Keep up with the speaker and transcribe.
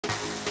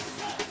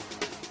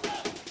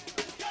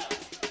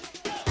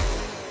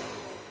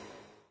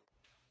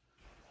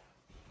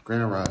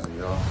Grand Rising,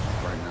 y'all.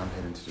 Right now I'm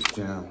heading to the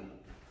gym.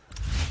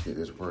 Get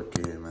this work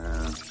in,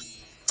 man.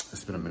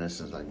 It's been a minute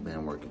since I've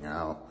been working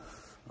out.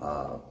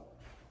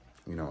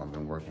 You know, I've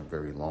been working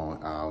very long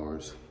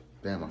hours.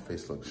 Damn, my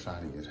face looks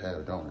shiny as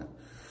hell, don't it?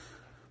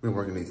 Been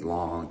working these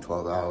long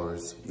 12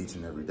 hours each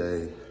and every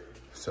day.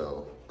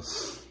 So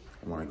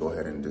I want to go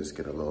ahead and just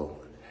get a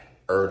little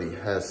early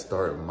head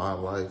start in my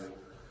life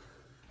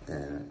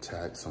and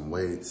attack some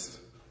weights.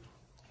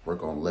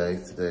 Work on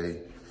legs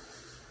today.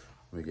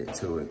 Let me get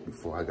to it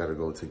before I gotta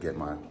go to get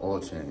my oil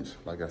change.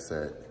 Like I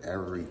said,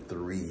 every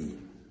 3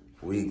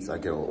 weeks I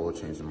get an oil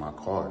change in my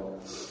car.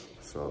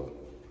 So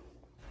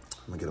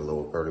I'm gonna get a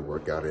little early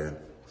workout in,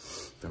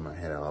 then I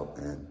head out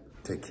and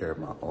take care of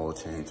my oil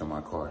change on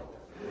my car.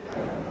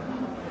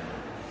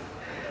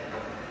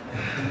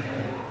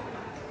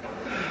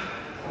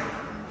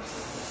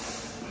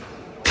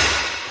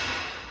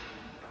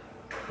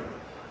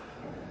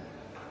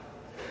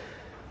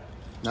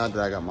 Now that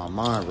I got my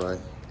mind right,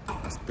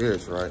 my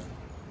spirit's right,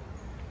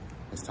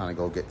 it's time to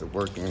go get the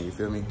work in, you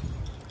feel me?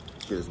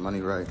 Get his money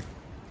right.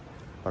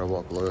 About to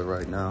walk a little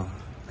right now,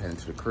 heading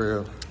to the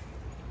crib.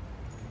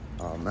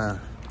 Oh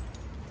man,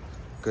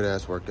 good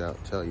ass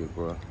workout, tell you,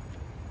 bro.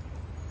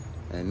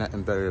 Ain't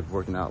nothing better than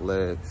working out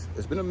legs.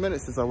 It's been a minute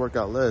since I worked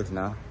out legs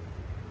now,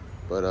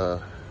 but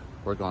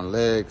work on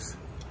legs,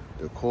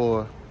 the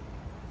core,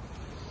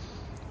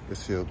 it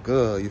feel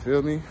good, you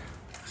feel me?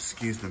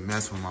 Excuse the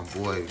mess with my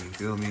boy, you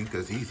feel me?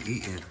 Because he's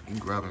eating, he's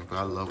grabbing, but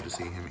I love to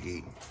see him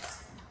eat.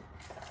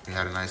 We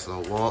had a nice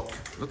little walk.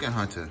 Look at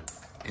Hunter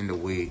in the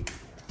weed.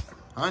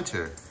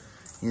 Hunter,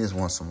 he just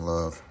wants some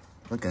love.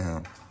 Look at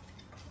him.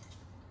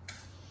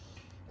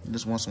 You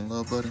just want some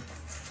love, buddy?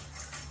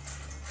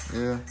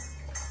 Yeah.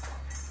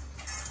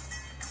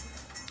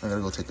 I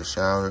gotta go take a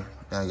shower.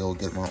 Gotta go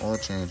get my oil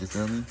change, you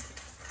feel me?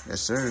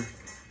 Yes, sir.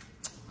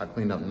 I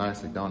cleaned up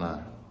nicely, don't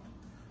I?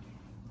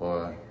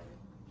 Boy,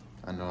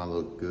 I know I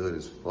look good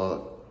as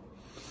fuck.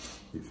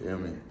 You feel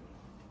me?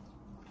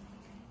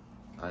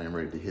 I am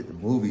ready to hit the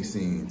movie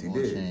scenes. You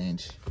did.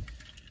 Change.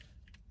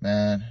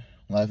 Man,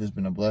 life has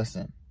been a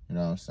blessing. You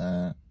know what I'm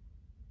saying?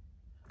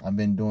 I've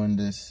been doing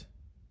this,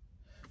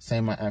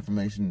 saying my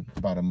affirmation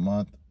about a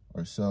month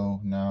or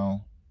so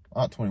now.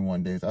 About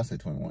 21 days. I say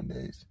 21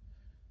 days.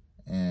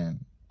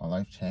 And my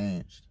life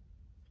changed.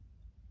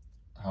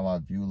 How I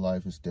view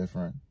life is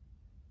different.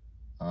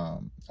 I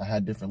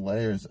had different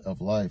layers of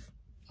life.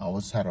 I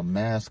always had a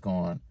mask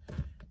on.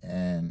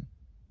 And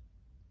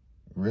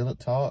real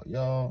talk,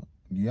 y'all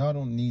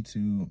don't need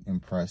to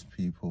impress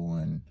people,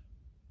 and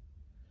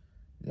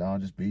y'all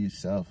just be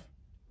yourself.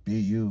 Be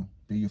you.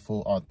 Be your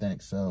full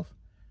authentic self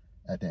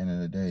at the end of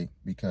the day,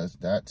 because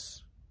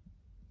that's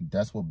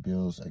what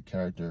builds a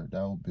character.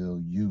 That will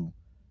build you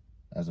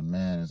as a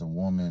man, as a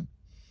woman.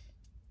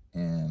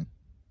 And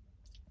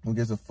who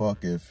gives a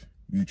fuck if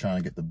you trying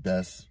to get the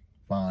best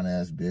fine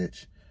ass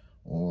bitch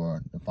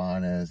or the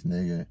fine ass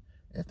nigga?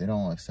 If they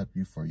don't accept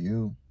you for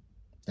you,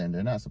 then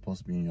they're not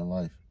supposed to be in your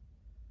life.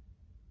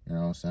 You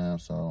know what I'm saying?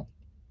 So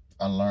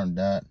I learned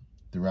that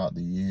throughout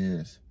the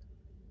years.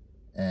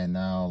 And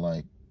now,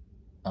 like,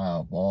 I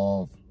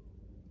evolved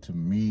to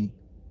me.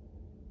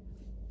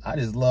 I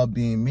just love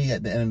being me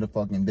at the end of the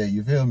fucking day.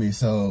 You feel me?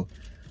 So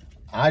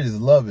I just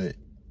love it.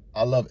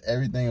 I love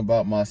everything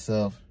about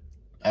myself.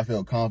 I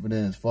feel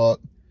confident as fuck.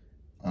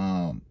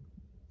 I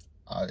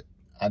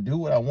do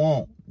what I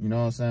want. You know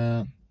what I'm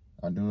saying?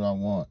 I do what I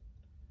want.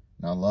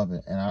 And I love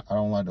it. And I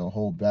don't like to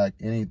hold back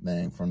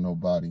anything from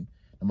nobody.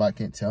 Nobody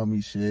can't tell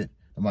me shit.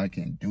 Nobody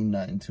can't do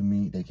nothing to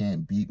me. They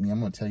can't beat me.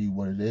 I'm going to tell you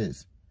what it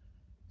is.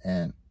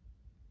 And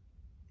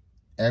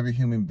every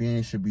human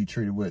being should be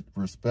treated with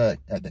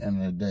respect at the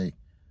end of the day.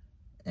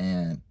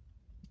 And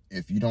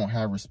if you don't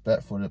have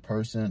respect for the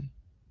person,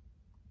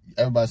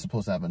 everybody's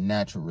supposed to have a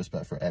natural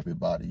respect for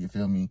everybody. You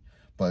feel me?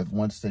 But if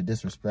once they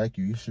disrespect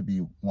you, you should be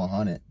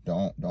 100.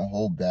 Don't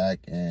hold back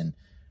and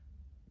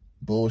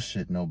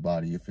bullshit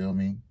nobody. You feel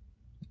me?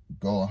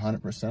 Go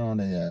 100% on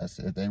their ass.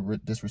 If they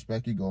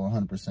disrespect you, go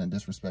 100%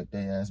 disrespect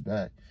their ass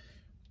back.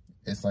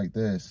 It's like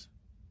this.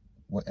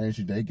 What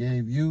energy they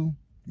gave you,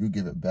 you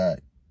give it back.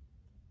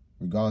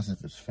 Regardless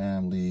if it's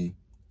family,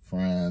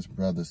 friends,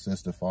 brother,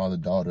 sister, father,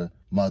 daughter,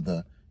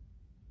 mother.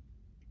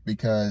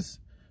 Because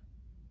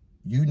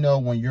you know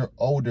when you're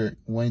older,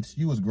 once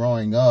you was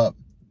growing up,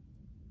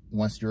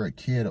 once you're a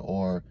kid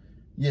or,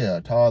 yeah,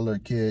 a toddler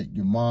kid,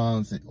 your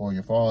mom's or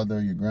your father,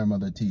 your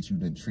grandmother teach you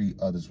to treat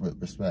others with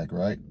respect,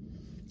 right?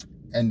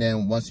 And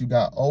then once you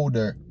got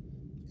older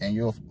and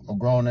you're a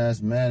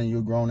grown-ass man and you're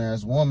a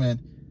grown-ass woman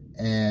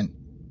and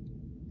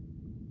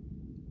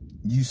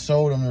you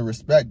show them the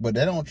respect, but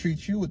they don't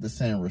treat you with the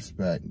same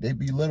respect. They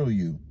belittle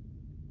you.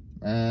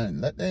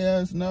 Man, let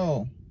their ass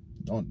know.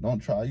 Don't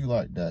try you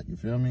like that, you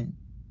feel me?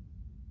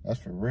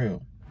 That's for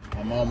real.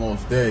 I'm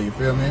almost there, you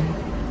feel me?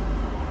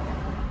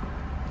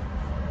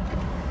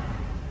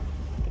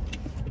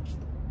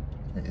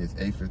 It's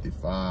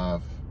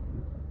 8:55.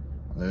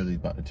 I'm literally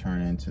about to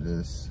turn into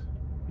this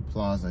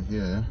plaza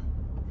here.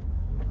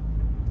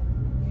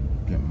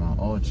 Get my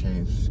oil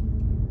change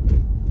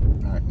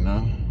right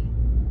now.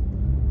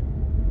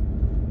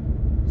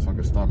 so I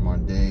can start my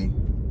day,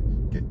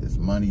 get this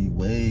money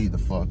way the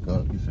fuck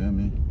up, you feel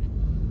me?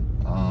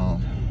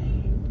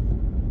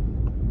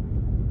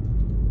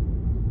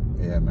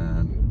 Yeah,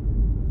 man.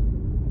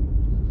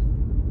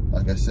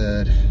 Like I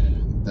said,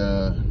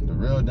 the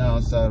real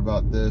downside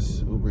about this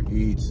Uber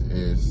Eats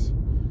is,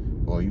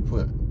 well, you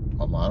put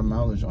a lot of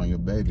mileage on your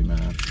baby,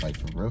 man. Like,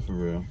 for real, for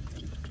real.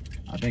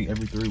 I think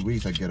every 3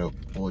 weeks I get a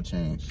oil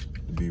change,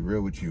 to be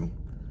real with you.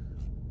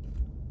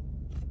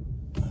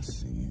 Let's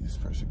see, this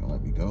person gonna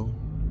let me go.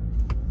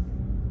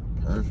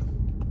 Perfect.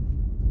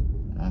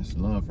 That's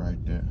love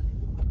right there.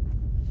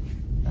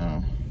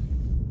 Now,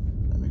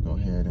 let me go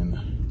ahead and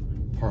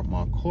park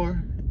my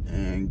car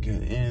and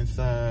get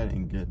inside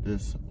and get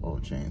this oil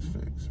change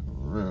fixed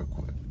real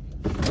quick.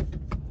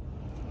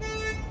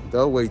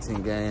 The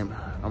waiting game.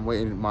 I'm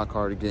waiting for my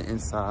car to get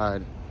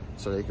inside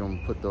so they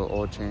can put the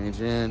oil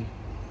change in.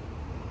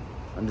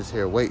 I'm just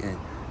here waiting.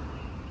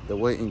 The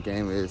waiting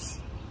game is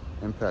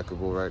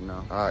impeccable right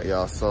now. All right,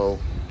 y'all, so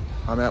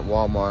I'm at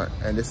Walmart,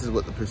 and this is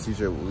what the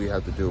procedure we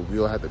have to do.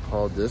 We'll have to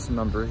call this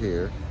number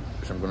here,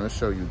 which I'm gonna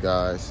show you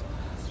guys,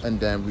 and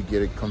then we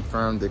get it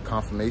confirmed, the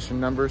confirmation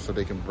number, so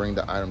they can bring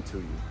the item to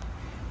you.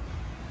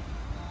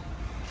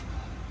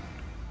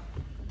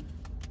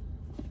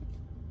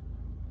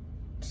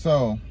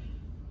 So,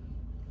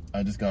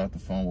 I just got off the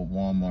phone with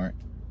Walmart.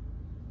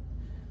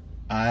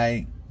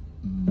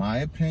 My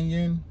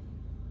opinion,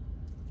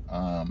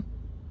 I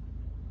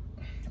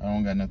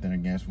don't got nothing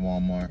against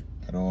Walmart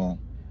at all.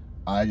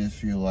 I just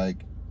feel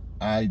like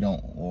I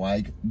don't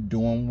like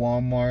doing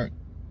Walmart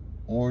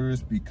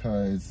orders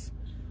because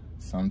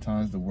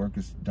sometimes the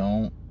workers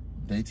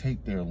they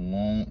take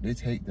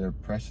their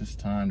precious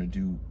time to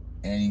do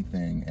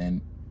anything.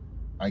 And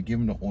I give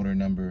them the order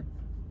number,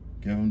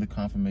 give them the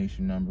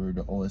confirmation number,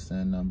 the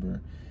OSN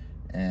number,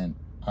 and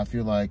I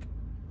feel like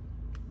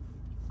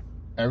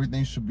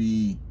everything should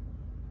be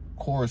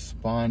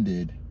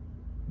corresponded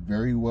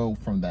very well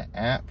from the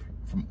app,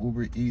 from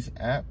Uber Eats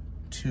app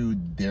to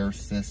their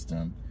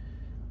system.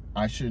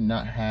 I should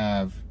not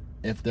have,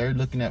 if they're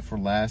looking at for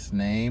last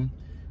name,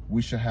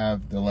 we should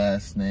have the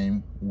last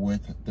name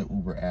with the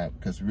Uber app,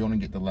 because we only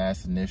get the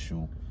last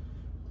initial,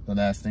 the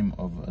last name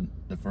of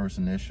the first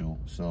initial.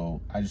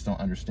 So I just don't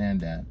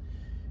understand that.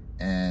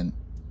 And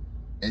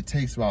it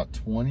takes about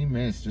 20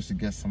 minutes just to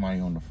get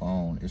somebody on the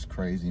phone. It's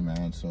crazy,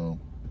 man. So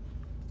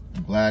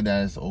I'm glad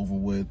that it's over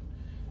with.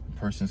 The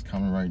person's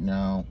coming right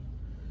now,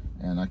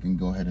 and I can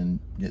go ahead and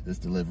get this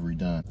delivery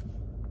done.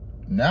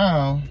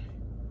 Now,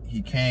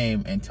 he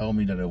came and told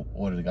me that the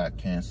order got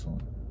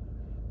canceled.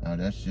 Now,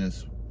 that's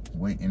just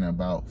waiting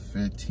about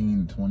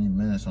 15 to 20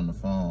 minutes on the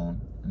phone,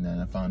 and then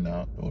I found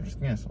out the order's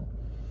canceled.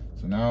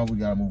 So now we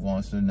gotta move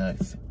on to the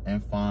next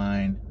and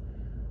find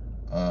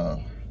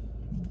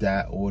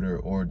that order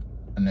or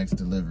a next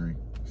delivery.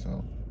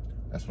 So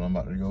that's what I'm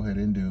about to go ahead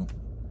and do.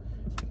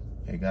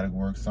 It gotta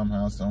work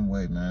somehow, some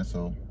way, man.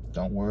 So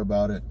don't worry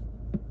about it.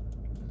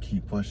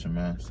 Keep pushing,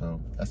 man. So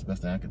that's the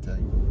best thing I can tell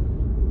you.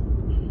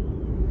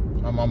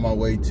 I'm on my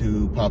way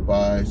to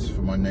Popeyes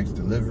for my next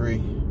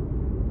delivery.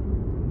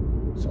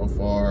 So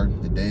far,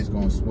 the day's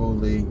going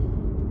smoothly.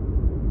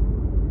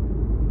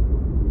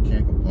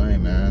 Can't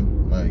complain,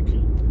 man. Like,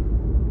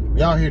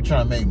 we out here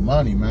trying to make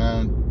money,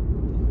 man.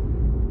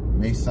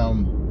 Make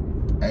some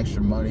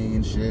extra money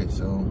and shit,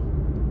 so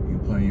you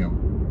put in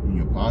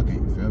your pocket,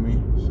 you feel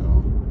me?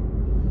 So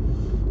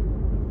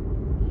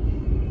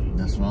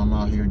that's what I'm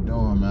out here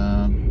doing,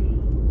 man.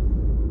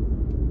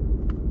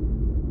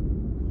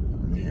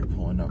 I'm here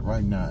pulling up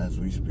right now as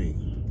we speak.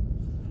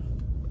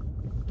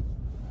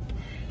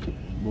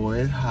 Boy,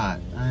 it's hot.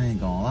 I ain't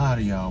gonna lie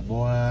to y'all,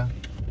 boy.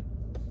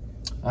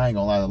 I ain't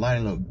gonna lie, the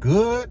lighting look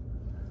good,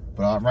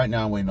 but right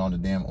now I'm waiting on the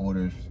damn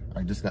orders.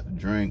 I just got the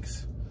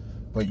drinks.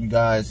 But you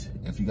guys,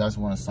 if you guys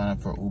want to sign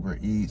up for Uber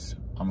Eats,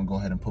 I'm gonna go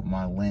ahead and put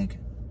my link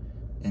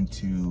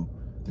into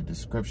the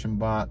description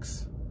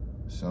box.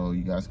 So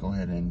you guys go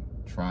ahead and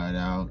try it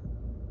out.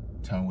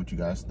 Tell me what you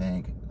guys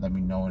think. Let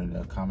me know in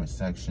the comment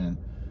section.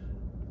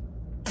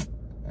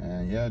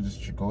 And yeah,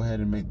 just go ahead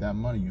and make that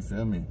money, you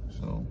feel me?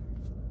 So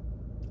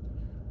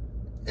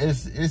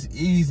it's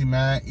easy,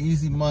 man.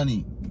 Easy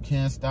money. You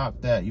can't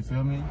stop that, you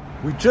feel me?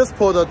 We just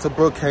pulled up to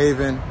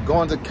Brookhaven,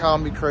 going to Call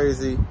Me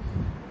Crazy.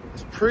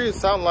 It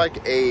sounds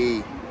like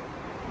a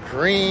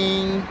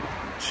green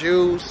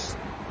juice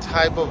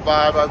type of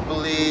vibe, I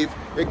believe.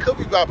 It could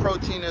be about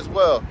protein as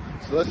well.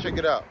 So let's check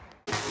it out.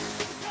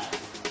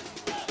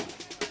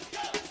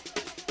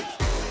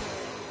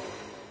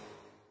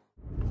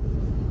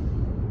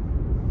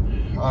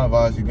 I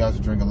advise you guys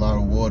to drink a lot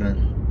of water,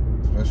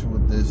 especially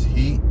with this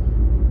heat.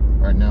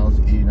 Right now it's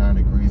 89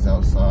 degrees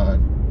outside.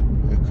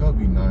 It could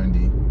be 90,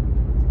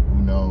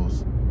 who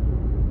knows?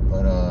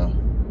 But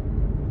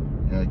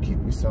yeah,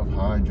 keep yourself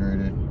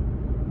hydrated.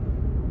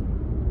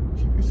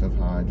 Keep yourself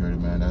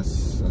hydrated, man.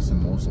 That's the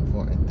most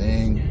important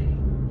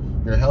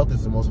thing. Your health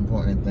is the most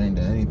important thing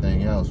than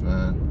anything else,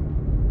 man.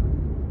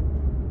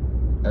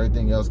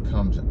 Everything else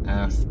comes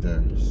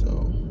after.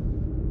 So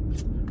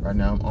right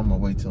now I'm on my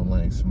way to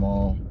Lenox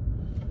Mall.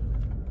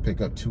 Pick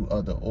up 2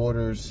 other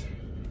orders.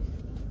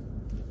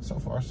 so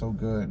far so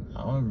good.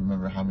 I don't even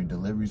remember how many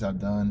deliveries I've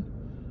done,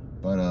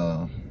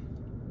 but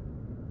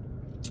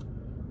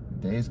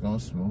day's going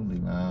smoothly,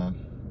 man.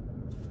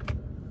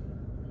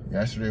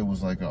 Yesterday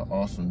was like an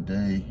awesome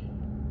day.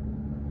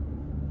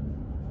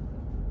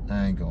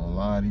 I ain't gonna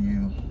lie to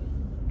you.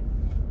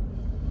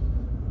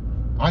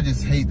 I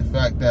just hate the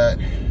fact that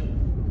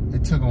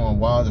it took them a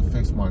while to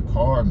fix my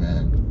car,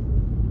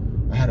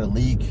 man. I had a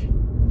leak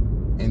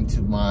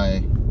into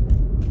my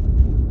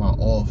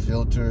oil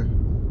filter.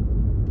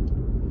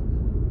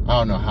 I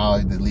don't know how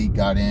the leak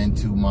got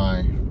into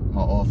my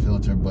oil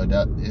filter, but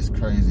that is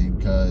crazy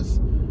because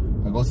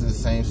I go to the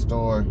same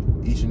store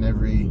each and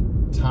every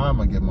time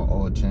I get my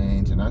oil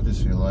change, and I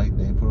just feel like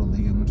they put a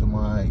leak into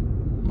my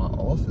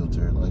oil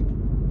filter. Like,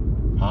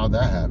 how'd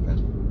that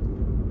happen?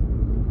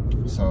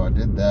 So I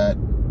did that.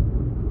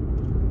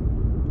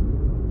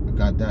 I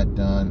got that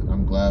done.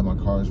 I'm glad my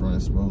car is running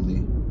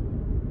smoothly.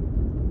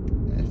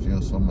 It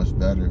feels so much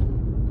better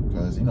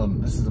because, you know,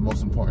 this is the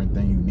most important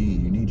thing you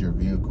need. You need your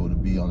vehicle to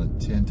be on a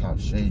 10-top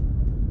shape.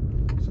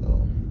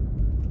 So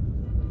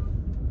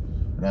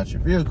without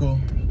your vehicle,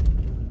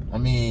 I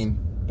mean,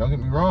 don't get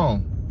me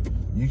wrong,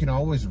 you can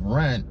always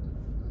rent,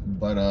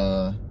 but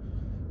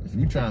if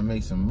you're trying to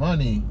make some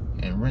money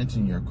and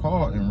renting a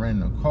car,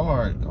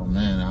 oh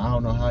man, I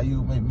don't know how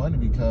you make money,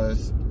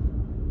 because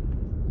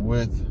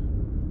with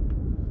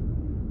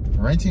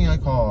renting a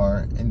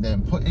car and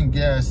then putting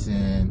gas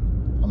in,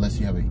 unless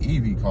you have an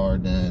EV car,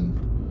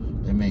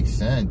 then it makes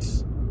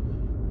sense.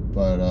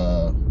 But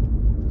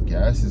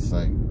gas is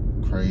like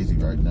crazy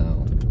right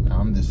now.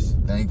 I'm just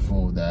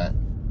thankful that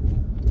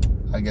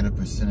I get a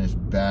percentage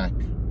back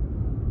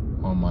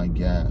on my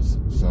gas,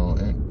 so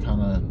it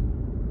kind of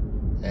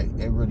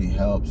it really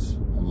helps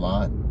a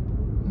lot.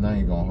 I'm not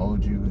even gonna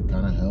hold you, it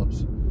kind of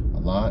helps a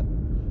lot,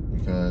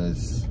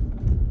 because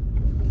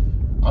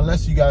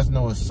unless you guys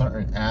know a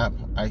certain app,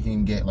 I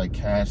can get like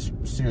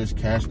serious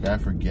cash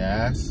back for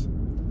gas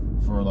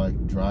for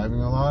like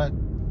driving a lot.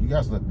 You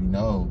guys let me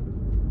know.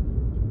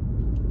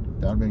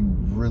 That would be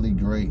really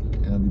great.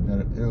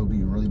 It'll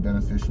be really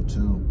beneficial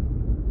too.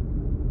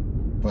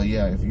 But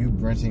yeah, if you're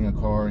renting a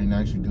car and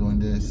actually doing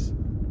this,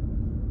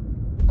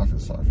 I feel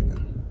sorry for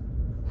you.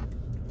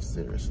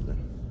 Seriously.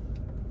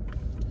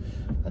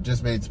 I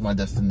just made it to my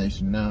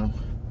destination now.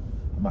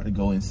 I'm about to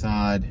go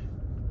inside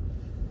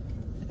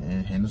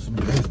and handle some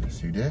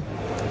business. You did?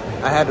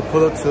 I had to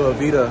pull up to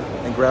Avita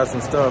and grab some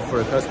stuff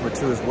for a customer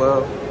too as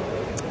well.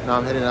 Now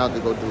I'm heading out to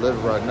go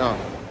deliver right now.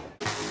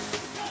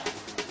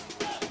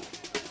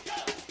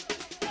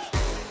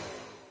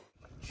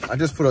 I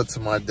just put up to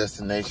my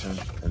destination,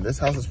 and this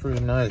house is pretty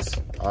nice.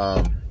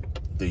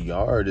 The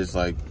yard is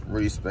like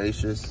really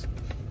spacious.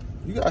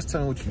 You guys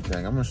tell me what you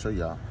think. I'm gonna show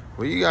y'all.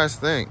 What do you guys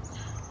think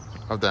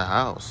of the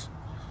house?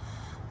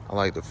 I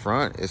like the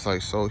front. It's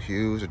like so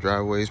huge. The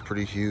driveway is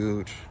pretty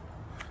huge.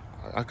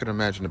 I could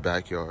imagine the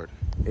backyard.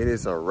 It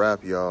is a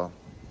wrap, y'all.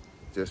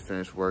 Just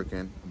finished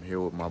working. I'm here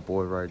with my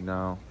boy right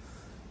now.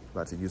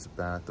 About to use the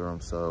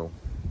bathroom, so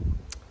I'm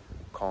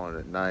calling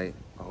it a night.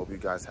 I hope you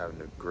guys having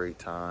a great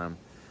time.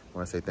 I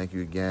want to say thank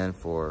you again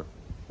for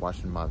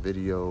watching my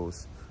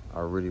videos. I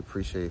really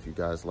appreciate if you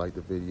guys like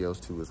the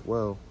videos too as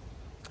well.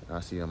 And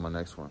I'll see you on my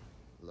next one.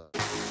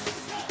 Love.